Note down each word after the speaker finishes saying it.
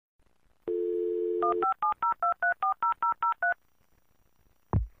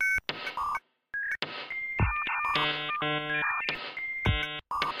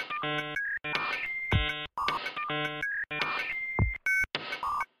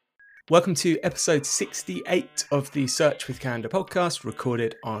Welcome to episode 68 of the Search with Candour podcast,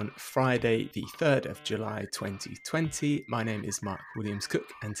 recorded on Friday, the 3rd of July 2020. My name is Mark Williams-Cook,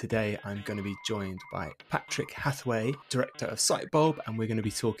 and today I'm going to be joined by Patrick Hathaway, Director of Sitebulb, and we're going to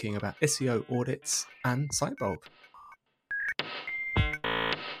be talking about SEO audits and Sitebulb.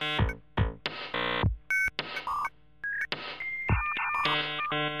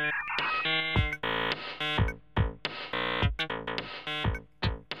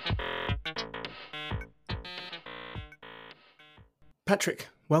 Patrick,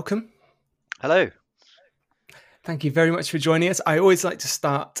 welcome. Hello. Thank you very much for joining us. I always like to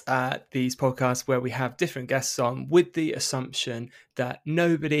start these podcasts where we have different guests on with the assumption that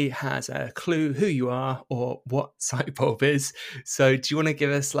nobody has a clue who you are or what Sitebulb is. So do you want to give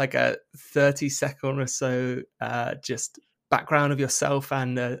us like a 30-second or so just background of yourself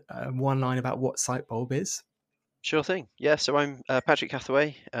and one line about what Sitebulb is? Sure thing. Yeah, so I'm Patrick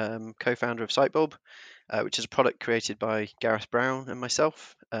Hathaway, co-founder of Sitebulb, which is a product created by Gareth Brown and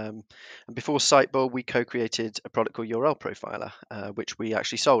myself. And before Sitebulb, we co-created a product called URL Profiler, which we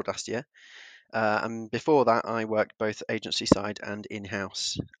actually sold last year. And before that, I worked both agency side and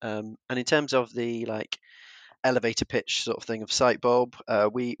in-house. And in terms of the elevator pitch sort of thing of Sitebulb,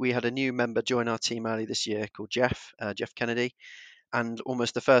 we had a new member join our team early this year called Jeff Kennedy. And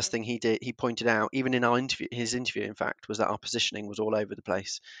almost the first thing he did, he pointed out, even in his interview, in fact, was that our positioning was all over the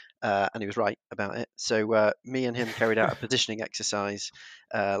place, and he was right about it. So me and him carried out a positioning exercise.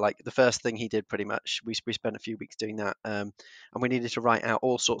 Like the first thing he did, pretty much, we spent a few weeks doing that, and we needed to write out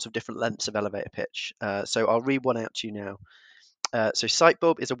all sorts of different lengths of elevator pitch. So I'll read one out to you now. So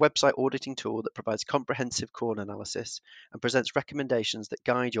Sitebulb is a website auditing tool that provides comprehensive crawl analysis and presents recommendations that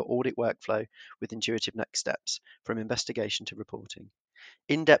guide your audit workflow with intuitive next steps, from investigation to reporting.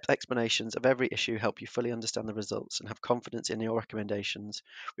 In-depth explanations of every issue help you fully understand the results and have confidence in your recommendations,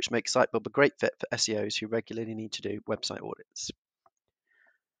 which makes Sitebulb a great fit for SEOs who regularly need to do website audits.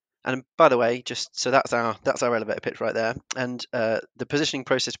 And by the way, just so that's our elevator pitch right there. And the positioning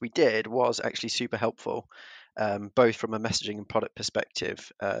process we did was actually super helpful, both from a messaging and product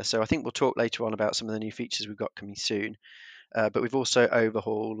perspective. So I think we'll talk later on about some of the new features we've got coming soon. But we've also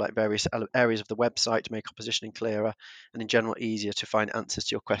overhauled various areas of the website to make our positioning clearer and in general easier to find answers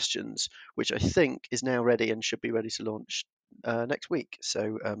to your questions, which I think is now ready and should be ready to launch next week.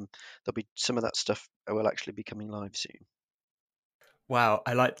 So there'll be some of that stuff will actually be coming live soon. Wow,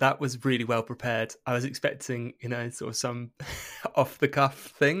 that was really well prepared. I was expecting, sort of some off the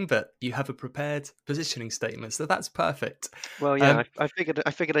cuff thing, but you have a prepared positioning statement, so that's perfect. Well, yeah, I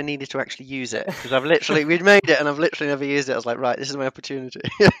figured I needed to actually use it because we'd made it and I've literally never used it. I was like, right, this is my opportunity.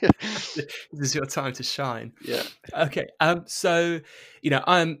 This is your time to shine. Yeah. Okay. So,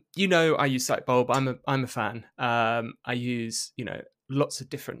 I use Sitebulb. I'm a fan. I use, lots of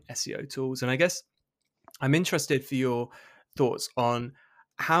different SEO tools, and I guess I'm interested for your thoughts on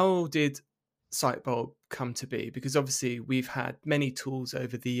how did Sitebulb come to be, because obviously we've had many tools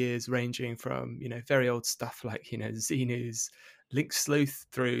over the years, ranging from very old stuff like ZNews, Link Sleuth,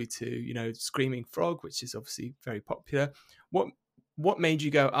 through to Screaming Frog, which is obviously very popular. What made you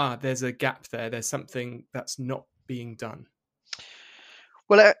go, there's a gap there, there's something that's not being done?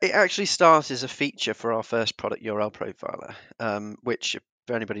 Well, it actually started as a feature for our first product, URL Profiler, which, if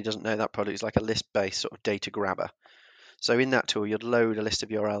anybody doesn't know, that product is like a list-based sort of data grabber. So in that tool, you'd load a list of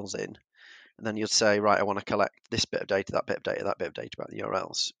URLs in, and then you'd say, right, I want to collect this bit of data, that bit of data, that bit of data about the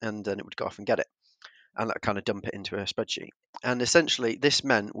URLs, and then it would go off and get it, and that kind of dump it into a spreadsheet. And essentially, this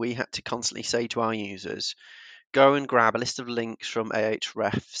meant we had to constantly say to our users, go and grab a list of links from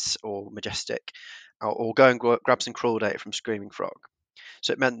Ahrefs or Majestic, or go and grab some crawl data from Screaming Frog.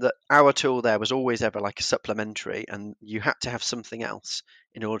 So it meant that our tool there was always ever like a supplementary, and you had to have something else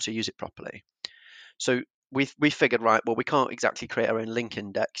in order to use it properly. So we figured, right, well, we can't exactly create our own link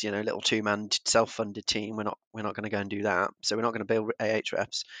index, little two-man self-funded team. We're not going to go and do that. So we're not going to build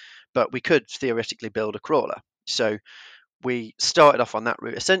Ahrefs, but we could theoretically build a crawler. So we started off on that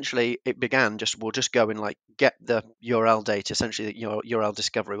route. Essentially, it began we'll just go and get the URL data, essentially your URL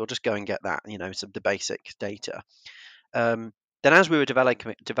discovery. We'll just go and get that, some the basic data. Then as we were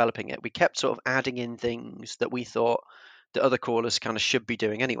developing it, we kept sort of adding in things that we thought that other crawlers kind of should be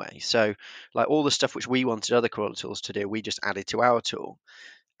doing anyway. So like all the stuff which we wanted other crawler tools to do, we just added to our tool.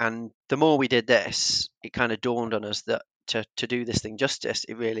 And the more we did this, it kind of dawned on us that to do this thing justice,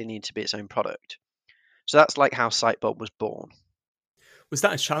 it really needed to be its own product. So that's like how Sitebulb was born. Was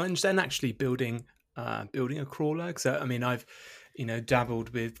that a challenge then, actually building building a crawler? Because I mean, I've dabbled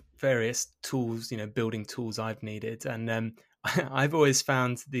with various tools, building tools I've needed, and I've always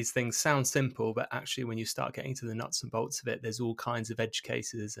found these things sound simple, but actually, when you start getting to the nuts and bolts of it, there's all kinds of edge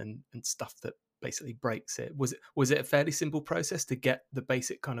cases and stuff that basically breaks it. Was it a fairly simple process to get the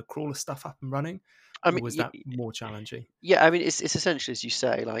basic kind of crawler stuff up and running, I or mean, was that more challenging? yeah, I mean, it's essentially as you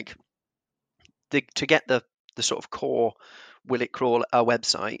say, like to get the sort of core will it crawl a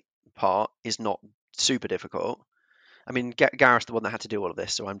website part is not super difficult. I mean, Gareth's the one that had to do all of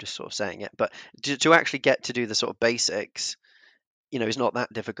this, so I'm just sort of saying it. But to actually get to do the sort of basics, is not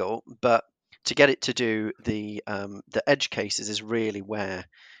that difficult. But to get it to do the edge cases is really where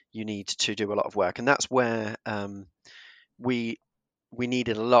you need to do a lot of work, and that's where we we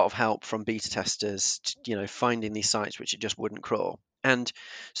needed a lot of help from beta testers, finding these sites which it just wouldn't crawl. And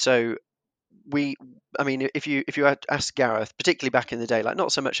so we I mean, if you had asked Gareth, particularly back in the day, like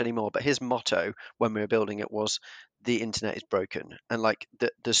not so much anymore, but his motto when we were building it was the internet is broken. And like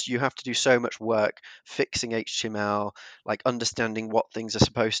this, you have to do so much work fixing HTML, like understanding what things are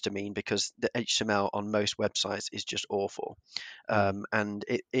supposed to mean, because the HTML on most websites is just awful. And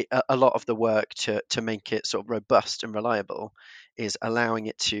a lot of the work to make it sort of robust and reliable is allowing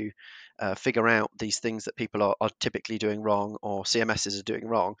it to figure out these things that people are typically doing wrong, or CMSs are doing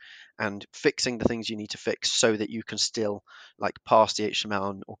wrong, and fixing the things you need to fix so that you can still like parse the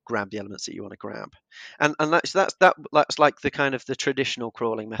HTML or grab the elements that you want to grab. And that's like the kind of the traditional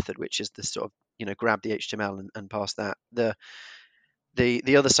crawling method, which is the sort of grab the HTML and parse that.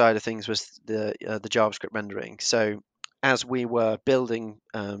 The other side of things was the JavaScript rendering. So as we were building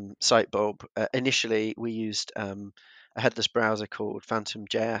Sitebulb, initially we used a headless browser called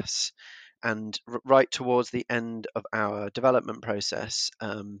Phantom.js, and right towards the end of our development process,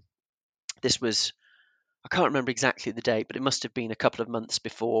 this was, I can't remember exactly the date, but it must have been a couple of months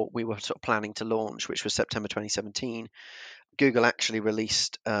before we were sort of planning to launch, which was September 2017. Google actually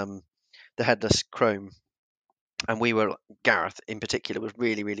released the headless Chrome, and Gareth in particular was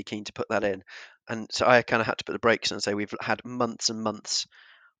really, really keen to put that in. And so I kind of had to put the brakes on and say we've had months and months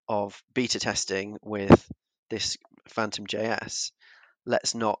of beta testing with this Phantom.js.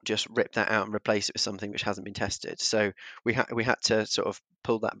 Let's not just rip that out and replace it with something which hasn't been tested. So we had to sort of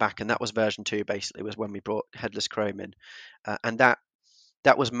pull that back, and that was version 2 basically, was when we brought headless Chrome in, and that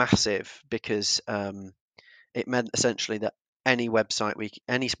was massive, because it meant essentially that any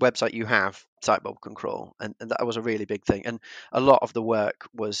website you have, Sitebulb can crawl, and that was a really big thing. And a lot of the work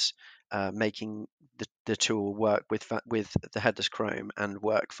was making the tool work with the headless Chrome and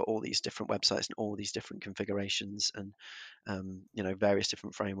work for all these different websites and all these different configurations and various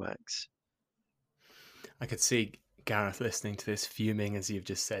different frameworks. I could see Gareth listening to this fuming as you've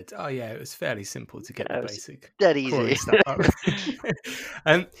just said. Oh yeah, it was fairly simple to get Yeah, the it was basic dead crawling easy. stuff up.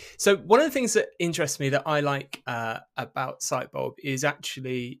 So one of the things that interests me that I like about Sitebulb is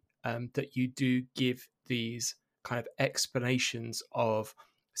actually that you do give these kind of explanations of,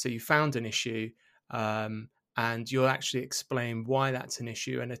 so you found an issue, and you'll actually explain why that's an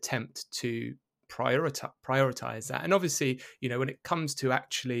issue and attempt to prioritize that. And obviously, when it comes to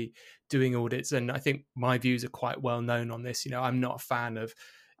actually doing audits, and I think my views are quite well known on this, I'm not a fan of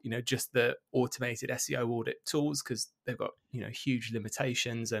just the automated SEO audit tools, because they've got huge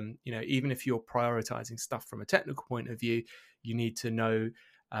limitations. And even if you're prioritizing stuff from a technical point of view, you need to know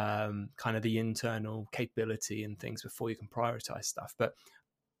kind of the internal capability and things before you can prioritize stuff. But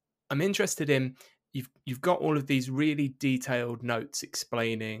I'm interested in, you've got all of these really detailed notes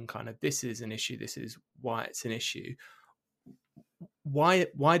explaining kind of, this is an issue, this is why it's an issue. Why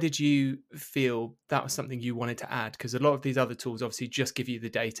did you feel that was something you wanted to add? Because a lot of these other tools obviously just give you the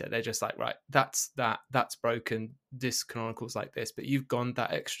data. They're just like, right, that's broken, this canonical's like this. But you've gone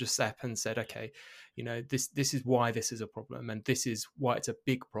that extra step and said, okay, this is why this is a problem, and this is why it's a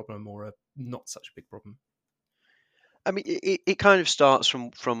big problem or a not such a big problem. I mean, it kind of starts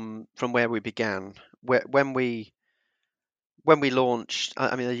from where we began, when we launched.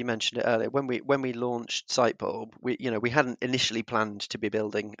 I mean, as you mentioned it earlier, when we launched Sitebulb, we hadn't initially planned to be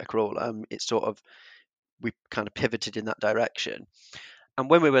building a crawler. It's sort of, we kind of pivoted in that direction. And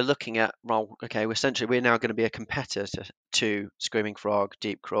when we were looking at, well, okay, we're now going to be a competitor to Screaming Frog,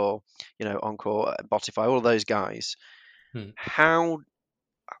 Deepcrawl, Encore, Botify, all of those guys.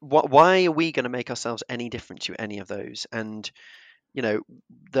 Why are we going to make ourselves any different to any of those? And around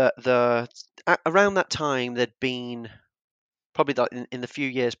that time, there'd been probably in the few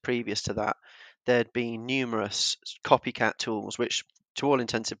years previous to that, there'd been numerous copycat tools which to all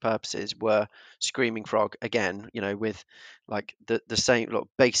intensive purposes, were Screaming Frog again, with like the same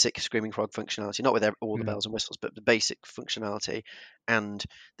basic Screaming Frog functionality, not with all the Mm. bells and whistles, but the basic functionality and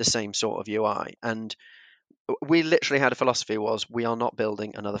the same sort of UI. And we literally had a philosophy: was we are not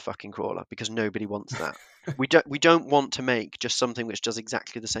building another fucking crawler, because nobody wants that. We don't want to make just something which does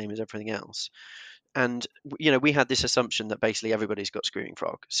exactly the same as everything else. And we had this assumption that basically everybody's got Screaming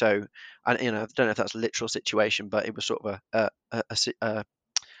Frog. So I don't know if that's a literal situation, but it was sort of an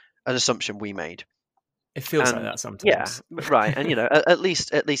assumption we made. It feels like And that yeah, sometimes. right. And at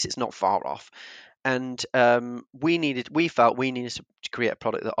least it's not far off. And we felt we needed to create a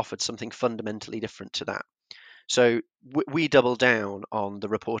product that offered something fundamentally different to that. So we double down on the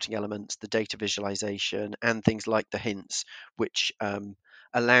reporting elements, the data visualization, and things like the hints, which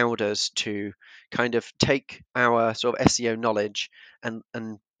allowed us to kind of take our sort of SEO knowledge and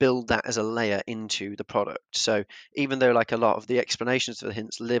build that as a layer into the product. So even though like a lot of the explanations for the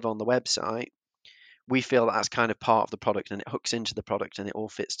hints live on the website, we feel that that's kind of part of the product, and it hooks into the product and it all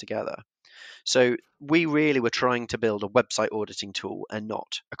fits together. So we really were trying to build a website auditing tool and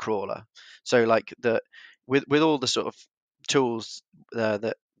not a crawler. So like with all the sort of tools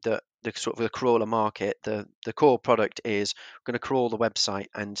that the sort of the crawler market, the core product is going to crawl the website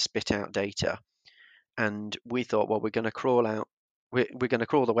and spit out data. And we thought, well, we're going to crawl the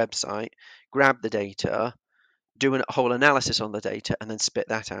website, grab the data, do a whole analysis on the data, and then spit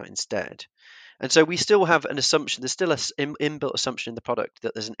that out instead. And so we still have an assumption. There's still an inbuilt assumption in the product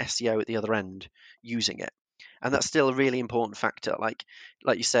that there's an SEO at the other end using it, and that's still a really important factor. Like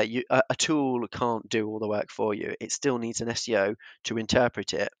you say, a tool can't do all the work for you. It still needs an SEO to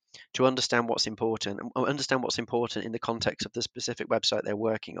interpret it, to understand what's important, and understand what's important in the context of the specific website they're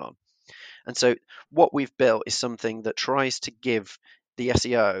working on. And so what we've built is something that tries to give the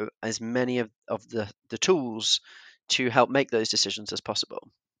SEO as many of the tools to help make those decisions as possible.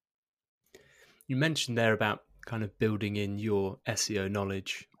 You mentioned there about kind of building in your SEO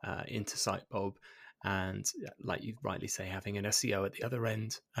knowledge into SiteBulb, and like you rightly say, having an SEO at the other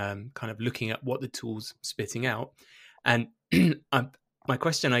end, kind of looking at what the tool's spitting out. And my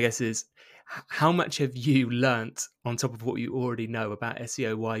question, I guess, is how much have you learnt on top of what you already know about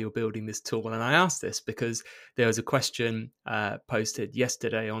SEO while you're building this tool? And I ask this because there was a question posted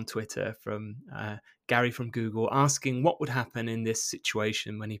yesterday on Twitter from Gary from Google, asking what would happen in this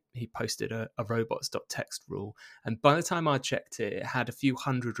situation when he posted a robots.txt rule. And by the time I checked it, it had a few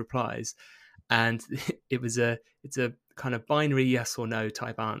hundred replies. And it's a kind of binary yes or no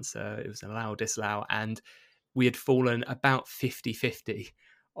type answer. It was allow, disallow. And we had fallen about 50-50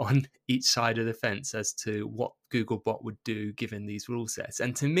 on each side of the fence as to what Googlebot would do given these rule sets.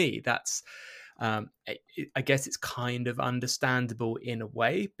 And to me, that's, I guess it's kind of understandable in a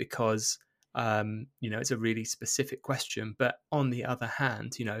way, because it's a really specific question. But on the other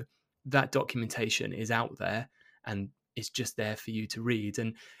hand, that documentation is out there and it's just there for you to read.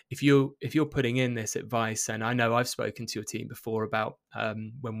 And if you're putting in this advice, and I know I've spoken to your team before about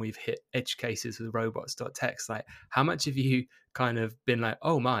when we've hit edge cases with robots.txt, like how much have you kind of been like,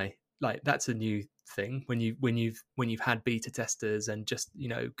 oh my, like that's a new thing when you've had beta testers and just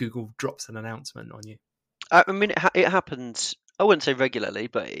Google drops an announcement on you? I mean, it happens. I wouldn't say regularly,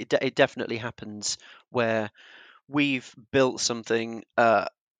 but it definitely happens where we've built something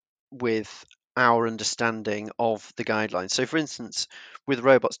with our understanding of the guidelines. So, for instance, with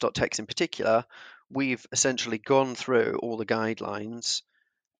robots.txt in particular, we've essentially gone through all the guidelines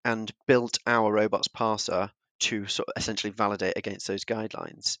and built our robots parser to sort of essentially validate against those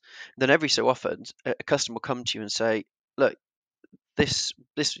guidelines. Then every so often, a customer will come to you and say, "Look, this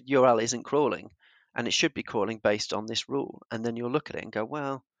URL isn't crawling, and it should be crawling based on this rule." And then you'll look at it and go,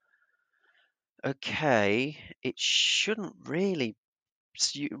 "Well, okay, it shouldn't really."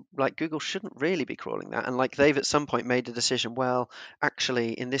 Like Google shouldn't really be crawling that, and like they've at some point made a decision. Well,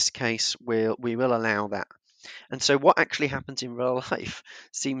 actually, in this case, we will allow that. And so, what actually happens in real life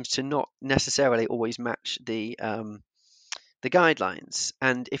seems to not necessarily always match the guidelines.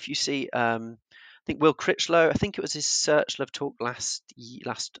 And if you see, I think Will Critchlow, I think it was his Search Love talk last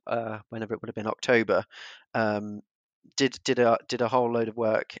whenever it would have been October, did a whole load of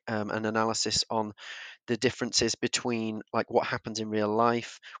work and analysis on the differences between like what happens in real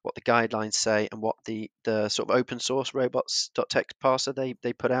life, what the guidelines say, and what the sort of open source robots.txt parser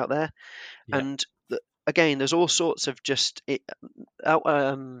they put out there. Yeah. And again, there's all sorts of just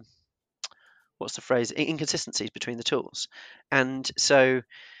what's the phrase, inconsistencies between the tools. And so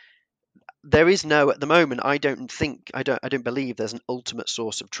there is no, at the moment, I don't believe there's an ultimate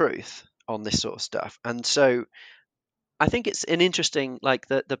source of truth on this sort of stuff. And so I think it's an interesting, like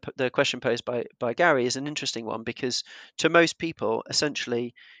the question posed by Gary is an interesting one, because to most people,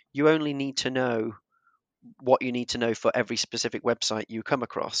 essentially, you only need to know what you need to know for every specific website you come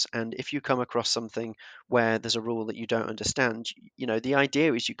across. And if you come across something where there's a rule that you don't understand, the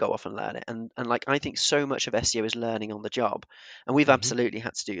idea is you go off and learn it. And like, I think so much of SEO is learning on the job, and we've Hmm. absolutely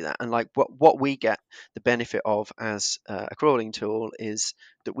had to do that. And like, what we get the benefit of as a crawling tool is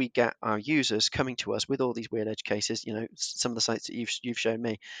that we get our users coming to us with all these weird edge cases, some of the sites that you've shown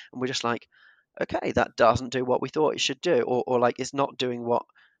me, and we're just like, okay, that doesn't do what we thought it should do, or like it's not doing what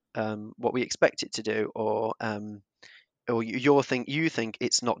we expect it to do, or you think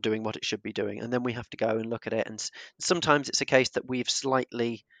it's not doing what it should be doing, and then we have to go and look at it. And sometimes it's a case that we've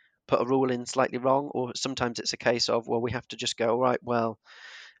slightly put a rule in slightly wrong, or sometimes it's a case of, well, we have to just go, all right, well,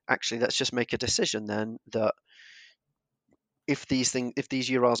 actually, let's just make a decision then that if these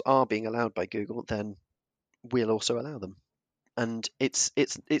URLs are being allowed by Google, then we'll also allow them. And it's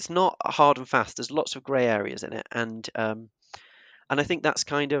not hard and fast. There's lots of grey areas in it, and I think that's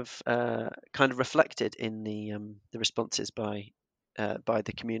kind of reflected in the responses by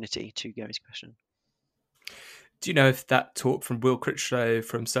the community to Gary's question. Do you know if that talk from Will Critchlow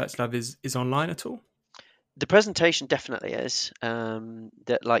from SearchLab is online at all? The presentation definitely is. So I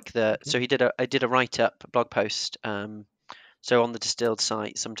did a write up blog post. So on the Distilled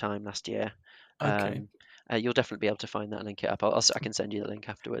site sometime last year. Okay, Um, you'll definitely be able to find that and link it up. I can send you the link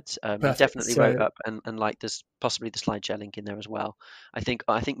afterwards. He perfect. definitely wrote So up, and like there's possibly the SlideShare link in there as well. I think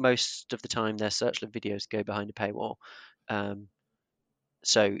most of the time their SearchLab videos go behind a paywall. Um,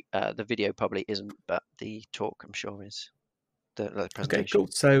 so the video probably isn't, but the talk I'm sure is the okay, presentation. cool.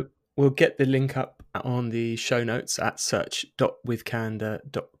 So we'll get the link up on the show notes at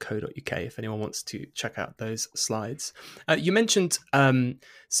search.withcanada.co.uk if anyone wants to check out those slides. You mentioned some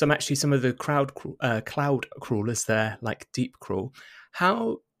of the cloud crawlers there, like DeepCrawl.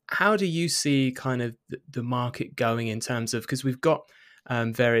 How do you see kind of the market going in terms of, because we've got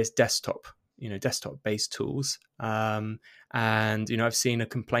various desktop based tools, and I've seen a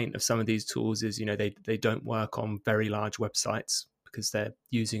complaint of some of these tools is they don't work on very large websites because they're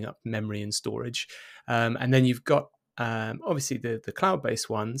using up memory and storage. And then you've got obviously the cloud-based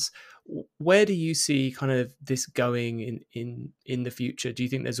ones. Where do you see kind of this going in the future? Do you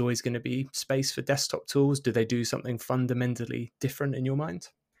think there's always going to be space for desktop tools? Do they do something fundamentally different in your mind?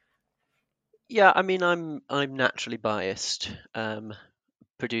 Yeah, I mean, I'm naturally biased,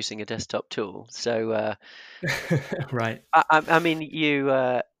 producing a desktop tool, so Right. I mean,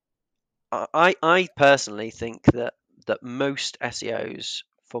 I personally think that most SEOs,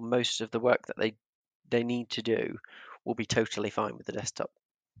 for most of the work that they need to do, will be totally fine with the desktop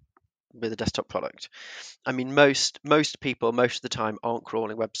product. I mean, most people most of the time aren't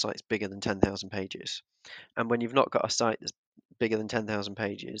crawling websites bigger than 10,000 pages. And when you've not got a site that's bigger than 10,000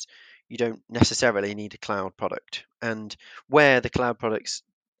 pages, you don't necessarily need a cloud product. And where the cloud products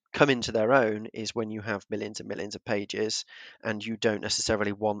come into their own is when you have millions and millions of pages, and you don't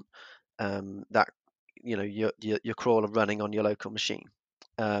necessarily want that your crawler running on your local machine.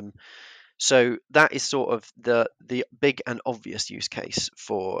 Um, so that is sort of the big and obvious use case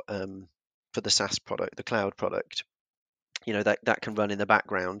for the SaaS product, the cloud product. That can run in the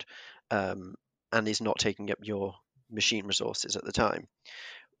background, um, and is not taking up your machine resources at the time.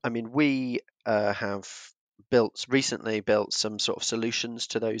 I mean, we have recently built some sort of solutions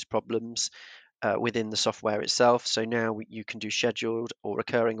to those problems within the software itself. So now you can do scheduled or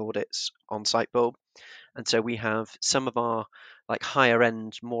recurring audits on Sitebulb. And so we have some of our like higher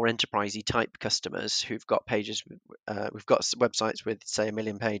end, more enterprisey type customers who've got pages. We've got websites with say 1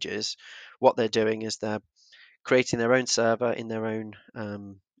 million pages. What they're doing is they're creating their own server in their own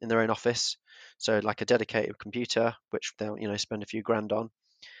office. So like a dedicated computer, which they'll spend a few grand on,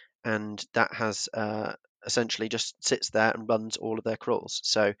 and that has essentially just sits there and runs all of their crawls.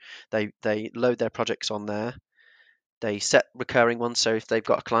 So they load their projects on there. They set recurring ones. So if they've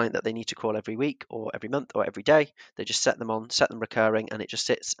got a client that they need to crawl every week or every month or every day, they just set them recurring, and it just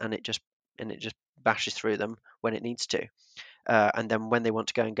sits and it just bashes through them when it needs to. And then when they want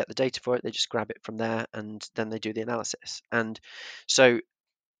to go and get the data for it, they just grab it from there, and then they do the analysis. And so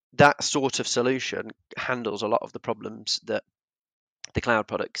that sort of solution handles a lot of the problems that the cloud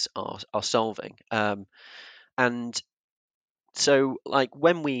products are solving. And so, like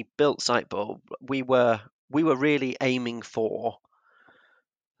when we built Sitebulb, we were really aiming for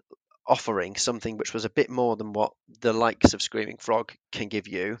offering something which was a bit more than what the likes of Screaming Frog can give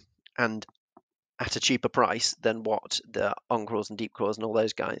you, and at a cheaper price than what the OnCrawls and DeepCrawls and all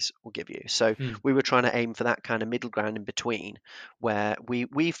those guys will give you. So Hmm. we were trying to aim for that kind of middle ground in between, where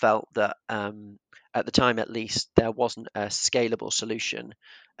we felt that at the time at least there wasn't a scalable solution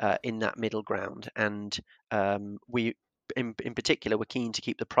in that middle ground, and we in particular were keen to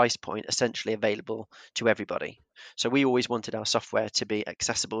keep the price point essentially available to everybody. So we always wanted our software to be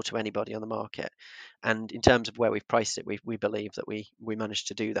accessible to anybody on the market, and in terms of where we've priced it, we believe that we managed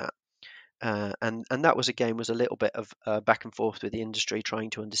to do that. And that was again was a little bit of back and forth with the industry, trying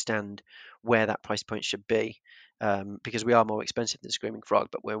to understand where that price point should be, because we are more expensive than Screaming Frog,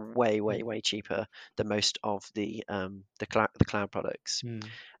 but we're way cheaper than most of the cloud products. Hmm.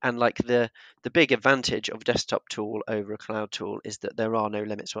 And like the big advantage of a desktop tool over a cloud tool is that there are no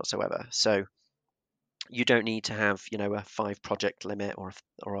limits whatsoever. So you don't need to have, you know, a 5 project limit or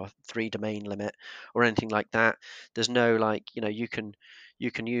a 3 domain limit or anything like that. There's no, like, you know, you can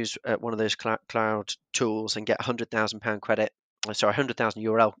use one of those cloud tools and get £100,000 credit, sorry, 100,000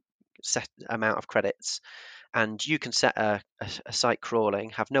 URL set amount of credits, and you can set a site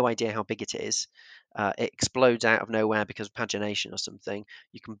crawling, have no idea how big it is. It explodes out of nowhere because of pagination or something.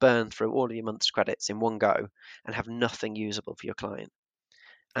 You can burn through all of your month's credits in one go and have nothing usable for your client.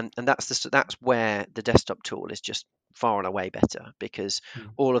 And that's where the desktop tool is just far and away better, because Hmm.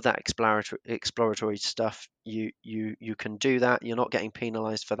 all of that exploratory stuff, you can do that. You're not getting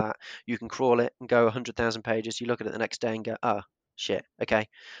penalized for that. You can crawl it and go 100,000 pages. You look at it the next day and go, oh shit, okay,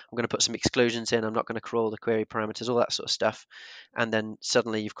 I'm going to put some exclusions in. I'm not going to crawl the query parameters, all that sort of stuff. And then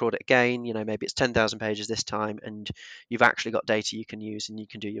suddenly you've crawled it again. You know, maybe it's 10,000 pages this time, and you've actually got data you can use and you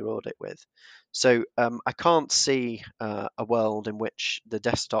can do your audit with. So I can't see a world in which the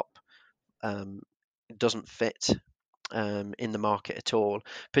desktop um, doesn't fit in the market at all.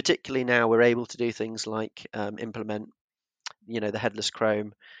 Particularly now we're able to do things like implement, you know, the headless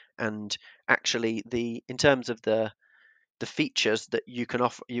Chrome, and actually the in terms of the features that you can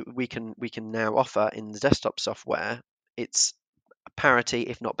offer, we can now offer in the desktop software. It's parity,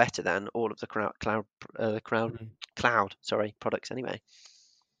 if not better than all of the Hmm. cloud sorry products anyway.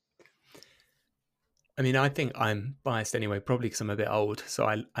 I mean, I think I'm biased anyway, probably because I'm a bit old, so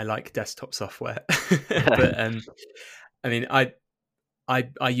I like desktop software. But I mean,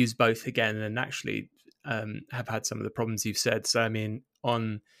 I use both again, and actually have had some of the problems you've said. So I mean,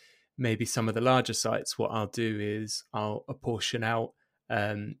 on maybe some of the larger sites, what I'll do is I'll apportion out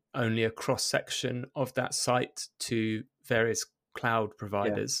only a cross section of that site to various cloud Yeah,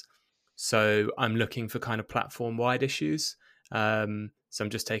 providers. So I'm looking for kind of platform wide issues. So I'm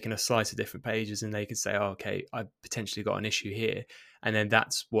just taking a slice of different pages, and they can say, oh, okay, I've potentially got an issue here. And then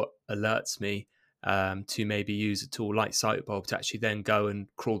that's what alerts me to maybe use a tool like Sitebulb to actually then go and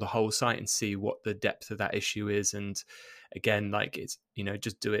crawl the whole site and see what the depth of that issue is. And again, like it's, you know,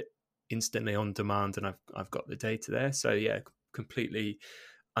 just do it instantly on demand, and I've got the data there. So yeah, completely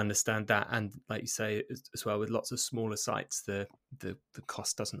understand that. And like you say as well, with lots of smaller sites, the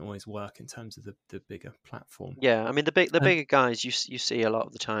cost doesn't always work in terms of the bigger platform. yeah. I mean, the Um, bigger guys you see a lot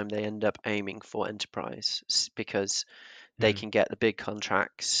of the time they end up aiming for enterprise because they mm, can get the big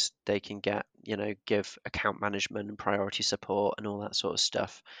contracts, they can get, you know, give account management and priority support and all that sort of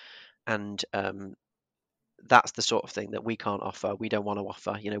stuff. And that's the sort of thing that we can't offer. We don't want to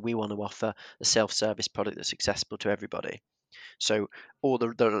offer. You know, we want to offer a self-service product that's accessible to everybody. So all the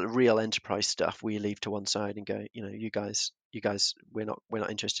real enterprise stuff we leave to one side and go, you know, you guys, we're not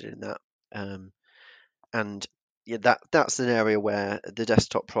interested in that. Um, and yeah, that's an area where the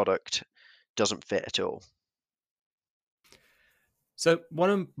desktop product doesn't fit at all. so one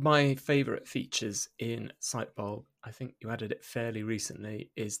of my favorite features in Sitebulb, I think you added it fairly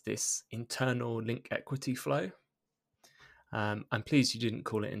recently, is this internal link equity flow. I'm pleased you didn't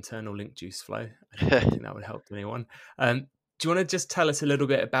call it internal link juice flow. I don't think that would help anyone. Do you want to just tell us a little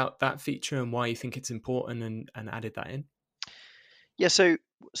bit about that feature and why you think it's important, and added that in? Yeah, so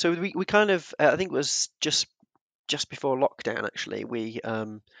we kind of I think it was just before lockdown actually we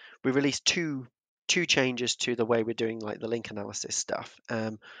released two changes to the way we're doing like the link analysis stuff.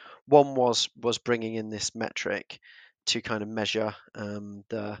 One was bringing in this metric to kind of measure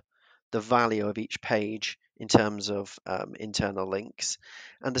the value of each page in terms of internal links,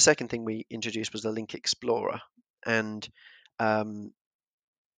 and the second thing we introduced was the Link Explorer. And um,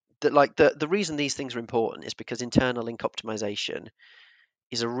 the reason these things are important is because internal link optimization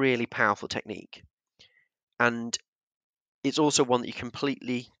is a really powerful technique, and it's also one that you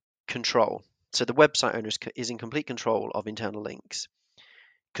completely control. So the website owner is in complete control of internal links,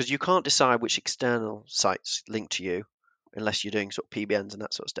 because you can't decide which external sites link to you unless you're doing sort of PBNs and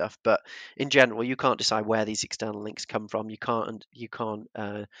that sort of stuff. But in general, you can't decide where these external links come from. You can't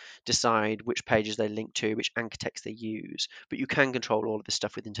decide which pages they link to, which anchor text they use. But you can control all of this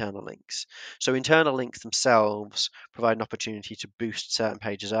stuff with internal links. So internal links themselves provide an opportunity to boost certain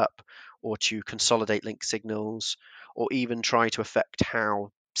pages up, or to consolidate link signals, or even try to affect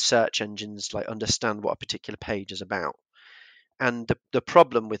how search engines like understand what a particular page is about. And the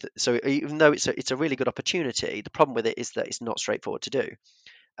problem with it, so even though it's a really good opportunity, the problem with it is that it's not straightforward to do,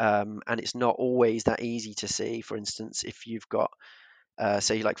 and it's not always that easy to see. For instance, if you've got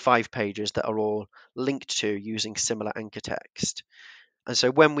say like 5 pages that are all linked to using similar anchor text. And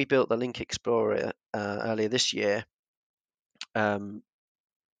so when we built the Link Explorer earlier this year,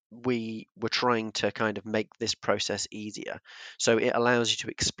 we were trying to kind of make this process easier. So it allows you to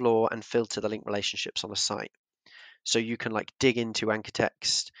explore and filter the link relationships on a site. So you can like dig into anchor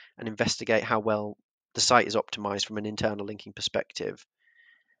text and investigate how well the site is optimized from an internal linking perspective.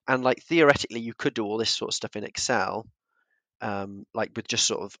 And like theoretically, you could do all this sort of stuff in Excel, like with just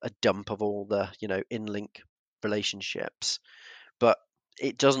sort of a dump of all the in-link relationships, but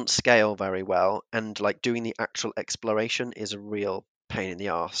it doesn't scale very well. And like doing the actual exploration is a real pain in the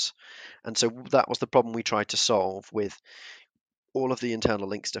arse. And so that was the problem we tried to solve with all of the internal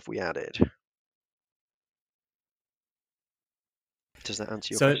link stuff we added. Does that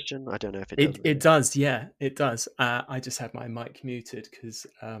answer your So question? I don't know if it does. it does, yeah, it does. I just had my mic muted because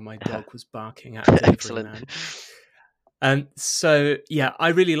my dog was barking at a delivery Excellent. man. So yeah, I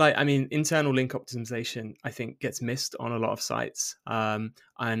really like. I mean, internal link optimization, I think, gets missed on a lot of sites. And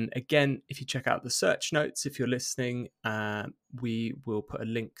again, if you check out the search notes, if you're listening, we will put a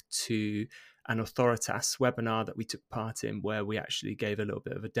link to an Authoritas webinar that we took part in, where we actually gave a little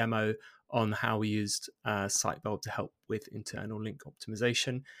bit of a demo on how we used Sitebulb to help with internal link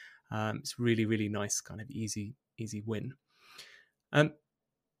optimization. It's really, really nice, kind of easy win.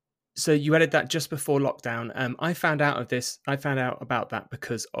 So you added that just before lockdown. I found out about that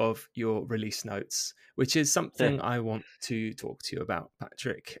because of your release notes, which is something I want to talk to you about,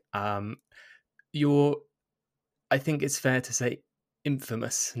 Patrick. I think it's fair to say,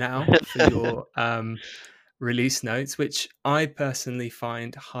 infamous now for your release notes, which I personally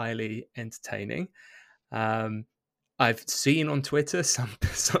find highly entertaining. I've seen on Twitter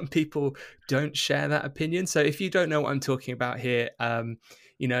some people don't share that opinion. So if you don't know what I'm talking about here,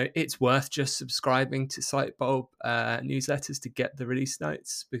 it's worth just subscribing to Sitebulb newsletters to get the release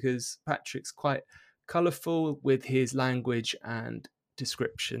notes, because Patrick's quite colourful with his language and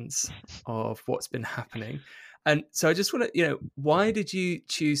descriptions of what's been happening. And so I just want to, why did you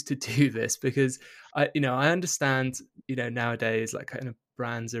choose to do this? Because I understand, nowadays, like, kind of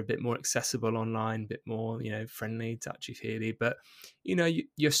brands are a bit more accessible online, a bit more, friendly, touchy-feely, but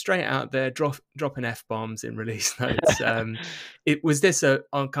you're straight out there dropping F-bombs in release notes. Was this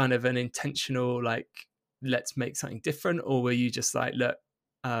on kind of an intentional, like, let's make something different, or were you just like, look,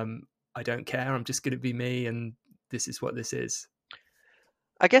 I don't care, I'm just going to be me, and this is what this is?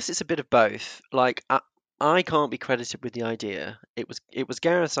 I guess it's a bit of both. Like I can't be credited with the idea. It was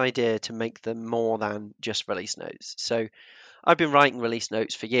Gareth's idea to make them more than just release notes. So I've been writing release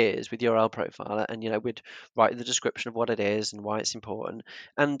notes for years with URL Profiler, and we'd write the description of what it is and why it's important.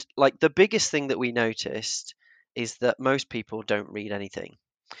 And like the biggest thing that we noticed is that most people don't read anything.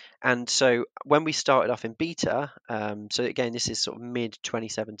 And so when we started off in beta, so again, this is sort of mid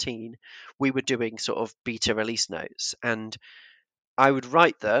 2017, we were doing sort of beta release notes, and I would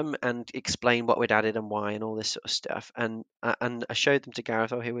write them and explain what we'd added and why and all this sort of stuff. And I showed them to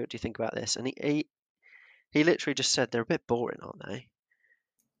Gareth. Oh, here, what do you think about this? And he literally just said, they're a bit boring, aren't they?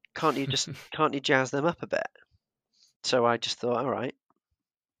 Can't you jazz them up a bit? So I just thought, all right,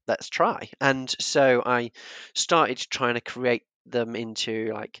 let's try. And so I started trying to create them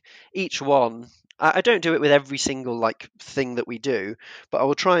into like each one. I don't do it with every single like thing that we do, but I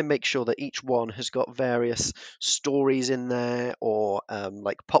will try and make sure that each one has got various stories in there, or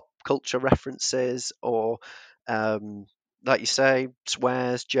like pop culture references, or like you say,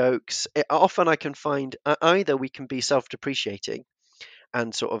 swears, jokes. Often I can find either we can be self-depreciating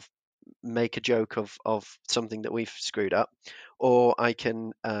and sort of make a joke of something that we've screwed up, or I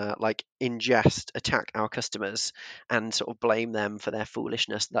can like ingest, attack our customers and sort of blame them for their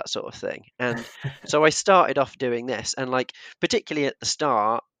foolishness, that sort of thing. And so I started off doing this, and like particularly at the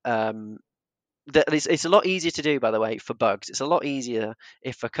start, it's a lot easier to do, by the way, for bugs. It's a lot easier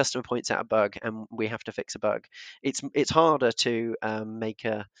if a customer points out a bug and we have to fix a bug. It's harder to make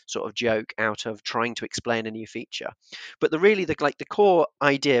a sort of joke out of trying to explain a new feature. But the core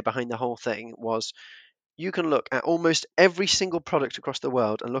idea behind the whole thing was, you can look at almost every single product across the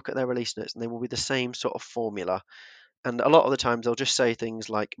world and look at their release notes, and they will be the same sort of formula. And a lot of the times they'll just say things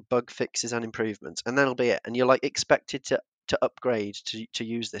like bug fixes and improvements, and that'll be it. And you're like expected to upgrade to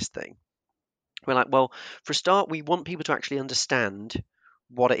use this thing. We're like, well, for a start, we want people to actually understand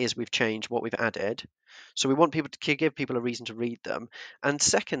what it is we've changed, what we've added. So we want people to give people a reason to read them. And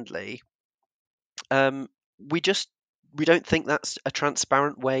secondly, um, we just we don't think that's a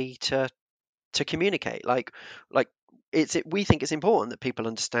transparent way to communicate. Like we think it's important that people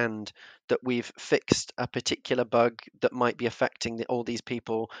understand that we've fixed a particular bug that might be affecting all these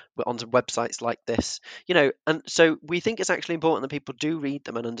people onto websites like this, and so we think it's actually important that people do read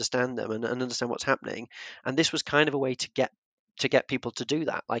them and understand them, and understand what's happening. And this was kind of a way to get people to do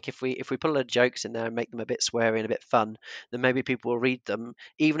that. Like if we put a lot of jokes in there and make them a bit sweary and a bit fun, then maybe people will read them,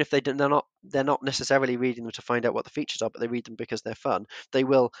 even if they're not necessarily reading them to find out what the features are, but they read them because they're fun. They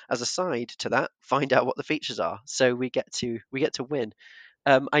will, as a side to that, find out what the features are. So we get to win.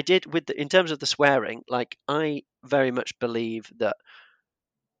 I did in terms of the swearing. Like, I very much believe that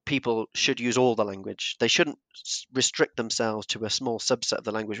people should use all the language. They shouldn't restrict themselves to a small subset of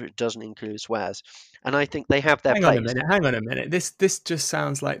the language which doesn't include swears. And I think they have their Hang place. on a minute. This just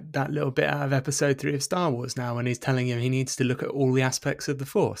sounds like that little bit out of episode 3 of Star Wars now, when he's telling him he needs to look at all the aspects of the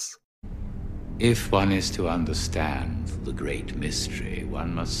Force. If one is to understand the great mystery,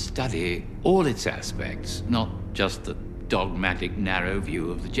 one must study all its aspects, not just the dogmatic, narrow view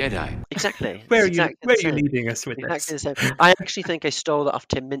of the Jedi. Exactly. Where are you leading us with Exactly this? the same. I actually think I stole that off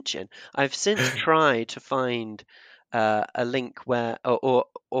Tim Minchin. I've since tried to find a link where, or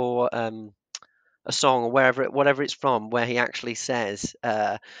a song, or whatever it's from, where he actually says,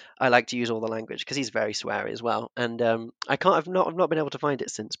 "I like to use all the language," because he's very sweary as well. And I've not been able to find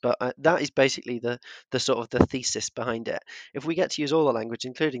it since, but that is basically the sort of the thesis behind it. If we get to use all the language,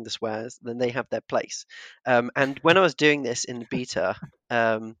 including the swears, then they have their place. And when I was doing this in the beta,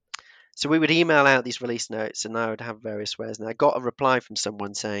 so we would email out these release notes, and I would have various swears. And I got a reply from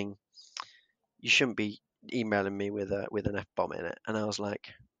someone saying, "You shouldn't be emailing me with an F-bomb in it." And I was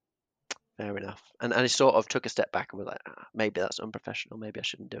like, fair enough. And I sort of took a step back and was like, maybe that's unprofessional. Maybe I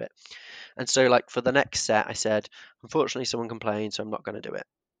shouldn't do it. And so, like, for the next set, I said, unfortunately, someone complained, so I'm not going to do it.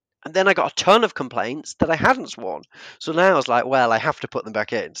 And then I got a ton of complaints that I hadn't sworn. So now I was like, well, I have to put them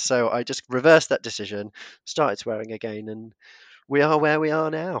back in. So I just reversed that decision, started swearing again, and we are where we are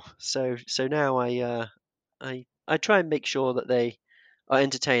now. So now I try and make sure that they are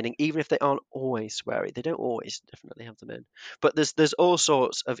entertaining, even if they aren't always sweary. They don't always definitely have them in, but there's all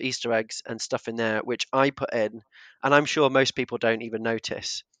sorts of Easter eggs and stuff in there which I put in, and I'm sure most people don't even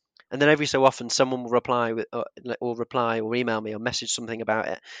notice. And then every so often, someone will reply or email me or message something about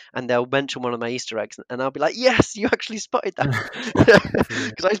it, and they'll mention one of my Easter eggs, and I'll be like, "Yes, you actually spotted that,"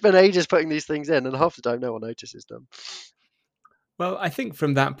 because I spent ages putting these things in, and half the time no one notices them. Well, I think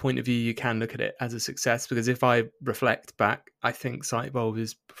from that point of view, you can look at it as a success, because if I reflect back, I think Sightbulb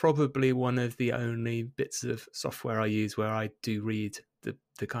is probably one of the only bits of software I use where I do read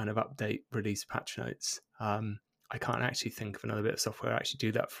the kind of update release patch notes. I can't actually think of another bit of software I actually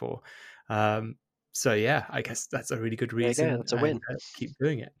do that for. So yeah, I guess that's a really good reason. That's a win. Keep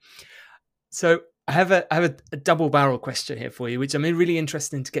doing it. So I have a double barrel question here for you, which I'm really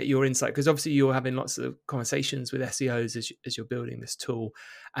interested to get your insight, because obviously you're having lots of conversations with SEOs as you're building this tool,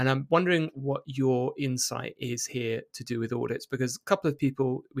 and I'm wondering what your insight is here to do with audits, because a couple of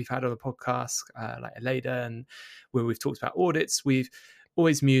people we've had on the podcast, like Aleda, and where we've talked about audits, we've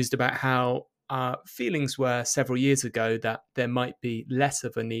always mused about how our feelings were several years ago that there might be less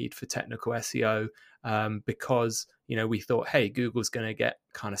of a need for technical SEO, because we thought, hey, Google's going to get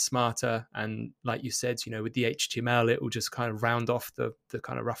kind of smarter, and like you said, with the HTML, it will just kind of round off the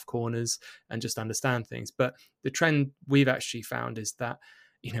kind of rough corners and just understand things. But the trend we've actually found is that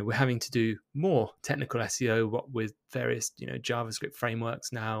we're having to do more technical SEO, what with various JavaScript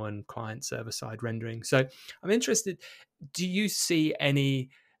frameworks now and client server side rendering. So I'm interested, do you see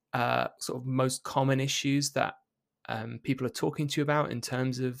any sort of most common issues that people are talking to you about in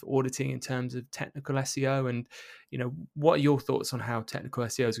terms of auditing, in terms of technical SEO? And what are your thoughts on how technical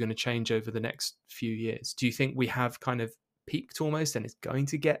SEO is going to change over the next few years? Do you think we have kind of peaked almost and it's going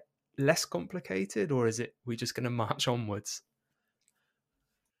to get less complicated, or is it we're just going to march onwards?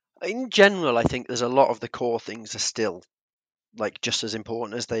 In general, I think there's a lot of the core things are still like just as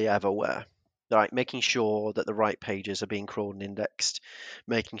important as they ever were. Like making sure that the right pages are being crawled and indexed,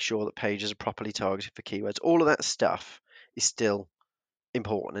 making sure that pages are properly targeted for keywords. All of that stuff is still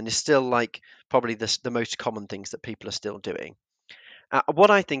important, and is still like probably the most common things that people are still doing.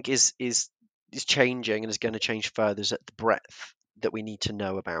 What I think is changing and is going to change further is that the breadth that we need to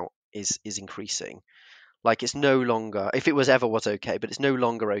know about is increasing. Like it's no longer, if it was ever was okay, but it's no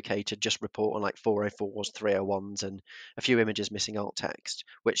longer okay to just report on like 404s, 301s, and a few images missing alt text,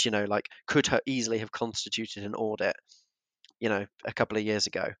 which like could easily have constituted an audit, a couple of years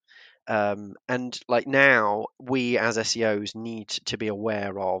ago. And like now, we as SEOs need to be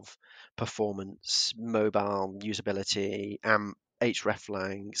aware of performance, mobile usability, AMP,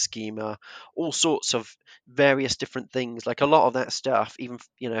 hreflang, schema, all sorts of various different things. Like a lot of that stuff, even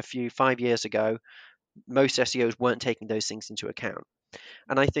 5 years ago, most SEOs weren't taking those things into account.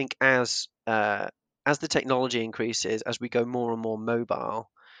 And I think as the technology increases, as we go more and more mobile,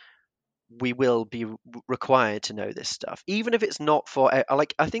 we will be required to know this stuff, even if it's not for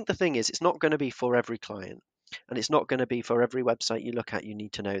like. I think the thing is, it's not going to be for every client, and it's not going to be for every website you look at. You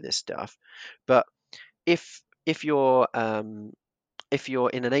need to know this stuff, but if you're if you're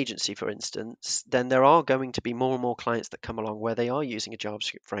in an agency, for instance, then there are going to be more and more clients that come along where they are using a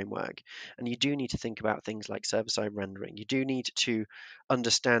JavaScript framework. And you do need to think about things like server-side rendering. You do need to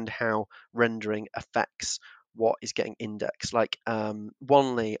understand how rendering affects what is getting indexed. Like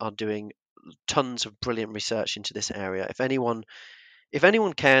Wanley are doing tons of brilliant research into this area. If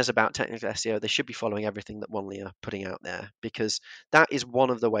anyone cares about technical SEO, they should be following everything that Wanley are putting out there, because that is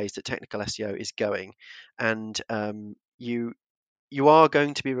one of the ways that technical SEO is going. And you are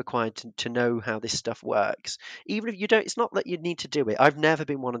going to be required to know how this stuff works. Even if you don't, it's not that you need to do it. I've never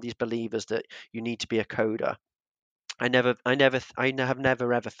been one of these believers that you need to be a coder. I have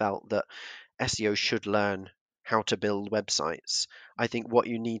never ever felt that SEO should learn how to build websites. I think what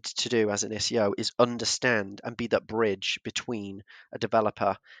you need to do as an SEO is understand and be that bridge between a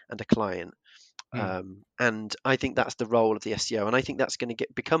developer and a client. And I think that's the role of the SEO, and I think that's going to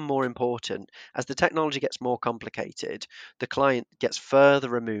become more important as the technology gets more complicated. The client gets further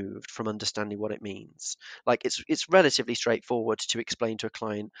removed from understanding what it means. Like it's relatively straightforward to explain to a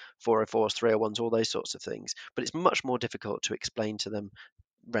client 404s, 301s, all those sorts of things, but it's much more difficult to explain to them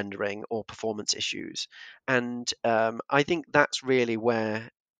rendering or performance issues. And I think that's really where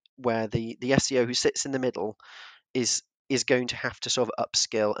the SEO who sits in the middle is going to have to sort of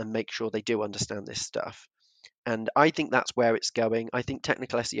upskill and make sure they do understand this stuff. And I think that's where it's going. I think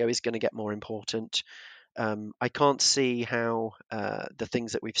technical SEO is going to get more important. I can't see how the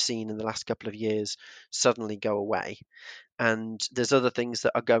things that we've seen in the last couple of years suddenly go away. And there's other things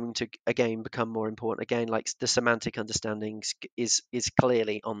that are going to again become more important. Again, like the semantic understanding is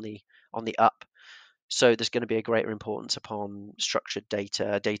clearly on the up. So there's going to be a greater importance upon structured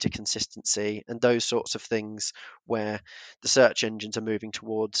data, data consistency, and those sorts of things, where the search engines are moving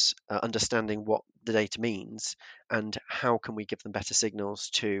towards understanding what the data means and how can we give them better signals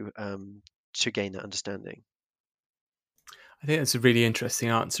to gain that understanding. I think that's a really interesting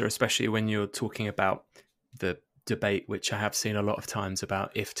answer, especially when you're talking about the debate, which I have seen a lot of times,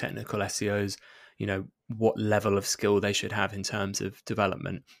 about if technical SEOs, what level of skill they should have in terms of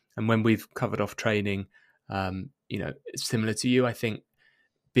development. And when we've covered off training, similar to you, I think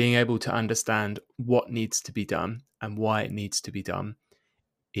being able to understand what needs to be done and why it needs to be done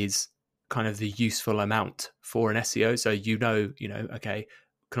is kind of the useful amount for an SEO. So okay,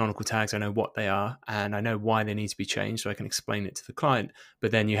 canonical tags, I know what they are and I know why they need to be changed, so I can explain it to the client.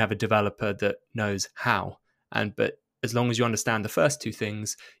 But then you have a developer that knows how. But as long as you understand the first two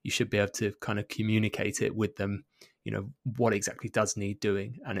things, you should be able to kind of communicate it with them, what exactly does need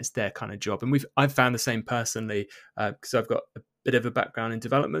doing, and it's their kind of job. And I've found the same personally, because I've got a bit of a background in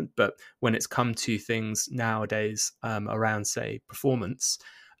development, but when it's come to things nowadays around, say, performance,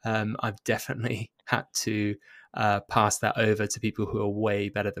 I've definitely had to pass that over to people who are way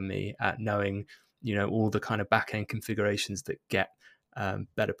better than me at knowing, all the kind of back-end configurations that get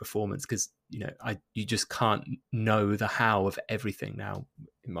better performance, because you just can't know the how of everything now,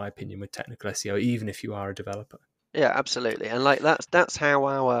 in my opinion, with technical SEO, even if you are a developer. Yeah, absolutely. And like that's how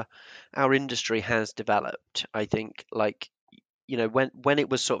our industry has developed. I think, like, when it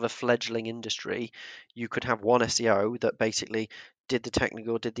was sort of a fledgling industry, you could have one SEO that basically did the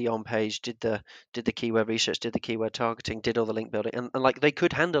technical, did the on page, did the keyword research, did the keyword targeting, did all the link building, and like they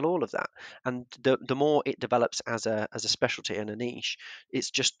could handle all of that. And the more it develops as a specialty and a niche,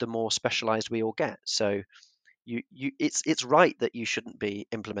 it's just the more specialized we all get. So it's right that you shouldn't be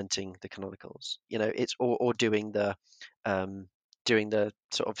implementing the canonicals, it's or doing the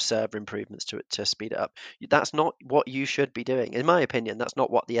sort of server improvements to it to speed it up. That's not what you should be doing, in my opinion. That's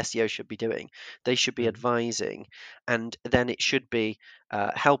not what the SEO should be doing. They should be advising, and then it should be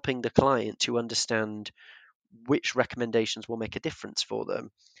helping the client to understand which recommendations will make a difference for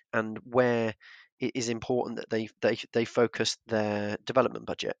them, and where it is important that they focus their development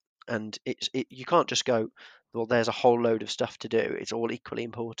budget. And you can't just go, well, there's a whole load of stuff to do. It's all equally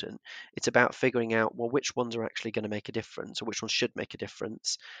important. It's about figuring out, well, which ones are actually going to make a difference, or which ones should make a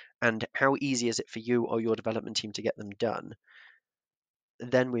difference, and how easy is it for you or your development team to get them done.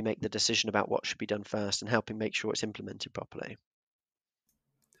 Then we make the decision about what should be done first and helping make sure it's implemented properly.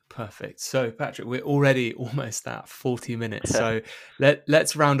 Perfect. So, Patrick, we're already almost at 40 minutes. So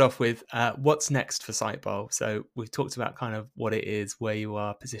let's round off with what's next for Sightbulb. So we've talked about kind of what it is, where you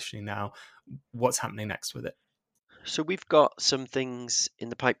are positioning now. What's happening next with it? So we've got some things in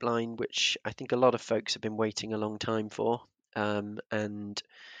the pipeline which I think a lot of folks have been waiting a long time for, and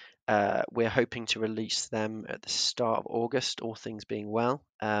we're hoping to release them at the start of August, all things being well.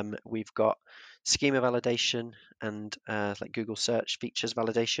 We've got schema validation and like Google search features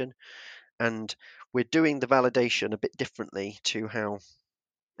validation, and we're doing the validation a bit differently to how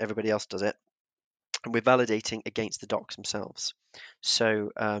everybody else does it, and we're validating against the docs themselves. So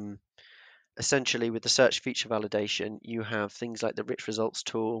essentially, with the search feature validation, you have things like the rich results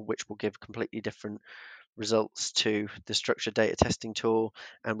tool, which will give completely different results to the structured data testing tool,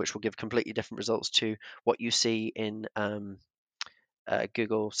 and which will give completely different results to what you see in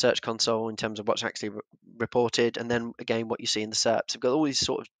Google Search Console in terms of what's actually reported, and then again what you see in the SERPs. We've got all these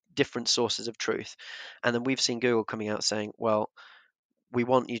sort of different sources of truth, and then we've seen Google coming out saying, well, we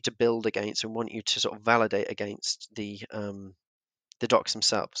want you to build against and want you to sort of validate against the docs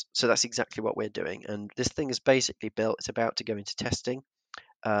themselves. So that's exactly what we're doing, and this thing is basically built. It's about to go into testing,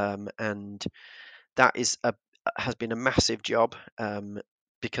 and that has been a massive job,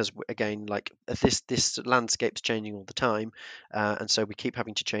 because again, like this landscape's changing all the time, and so we keep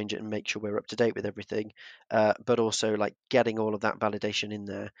having to change it and make sure we're up to date with everything. But also, like, getting all of that validation in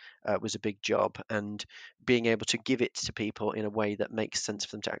there was a big job, and being able to give it to people in a way that makes sense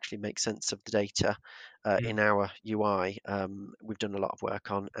for them to actually make sense of the data in our UI. We've done a lot of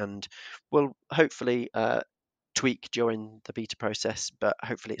work on, and we'll hopefully tweak during the beta process, but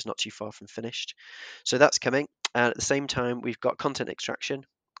hopefully it's not too far from finished. So that's coming. At the same time, we've got content extraction.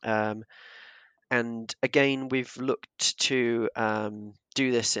 And again, we've looked to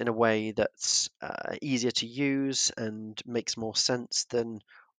do this in a way that's easier to use and makes more sense than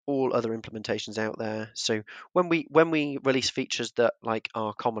all other implementations out there. So when we release features that like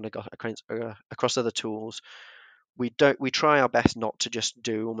are common across other tools, we try our best not to just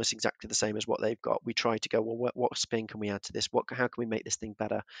do almost exactly the same as what they've got. We try to go, well, what spin can we add to this? How can we make this thing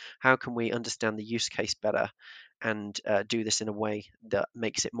better? How can we understand the use case better and do this in a way that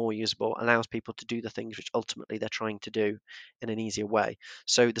makes it more usable, allows people to do the things which ultimately they're trying to do in an easier way.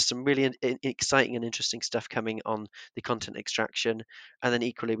 So there's some really exciting and interesting stuff coming on the content extraction, and then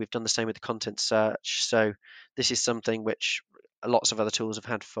equally we've done the same with the content search. So this is something which lots of other tools have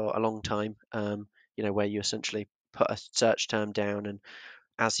had for a long time, where you essentially put a search term down, and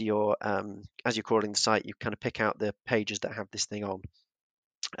as you're crawling the site, you kind of pick out the pages that have this thing on,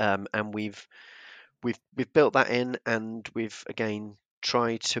 and we've built that in, and we've again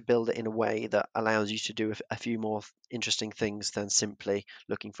tried to build it in a way that allows you to do a few more interesting things than simply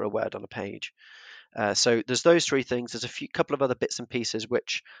looking for a word on a page. So there's those three things. There's a couple of other bits and pieces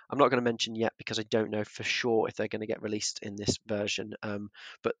which I'm not going to mention yet because I don't know for sure if they're going to get released in this version.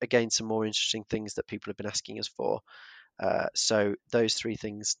 But again, some more interesting things that people have been asking us for. So those three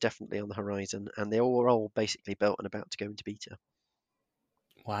things definitely on the horizon, and they are all basically built and about to go into beta.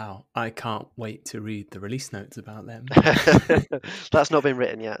 Wow, I can't wait to read the release notes about them. That's not been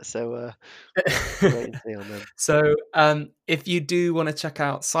written yet, so wait and see on them. So if you do want to check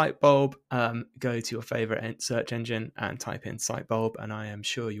out Sightbulb, go to your favorite search engine and type in Sightbulb, and I am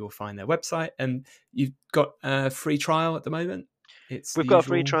sure you'll find their website. And you've got a free trial at the moment. We've got a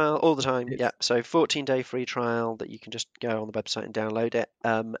free trial all the time. Yeah, so 14-day free trial that you can just go on the website and download it.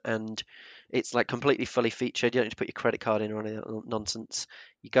 And it's like completely fully featured. You don't need to put your credit card in or any nonsense.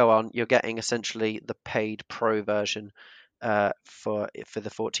 You go on, you're getting essentially the paid pro version for the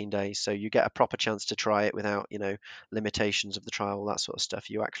 14 days. So you get a proper chance to try it without, limitations of the trial, all that sort of stuff.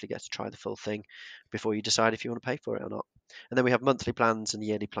 You actually get to try the full thing before you decide if you want to pay for it or not. And then we have monthly plans and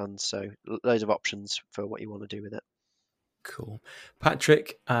yearly plans. So loads of options for what you want to do with it. Cool.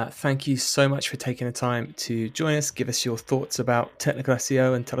 Patrick, thank you so much for taking the time to join us, give us your thoughts about technical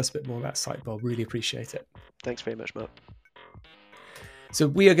SEO, and tell us a bit more about Sightbulb. Really appreciate it. Thanks very much, Mark. So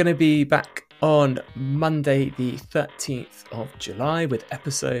we are going to be back on Monday, the 13th of July with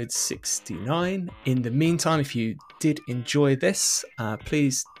episode 69. In the meantime, if you did enjoy this,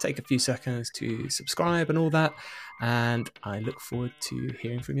 please take a few seconds to subscribe and all that. And I look forward to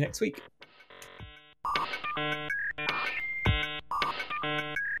hearing from you next week.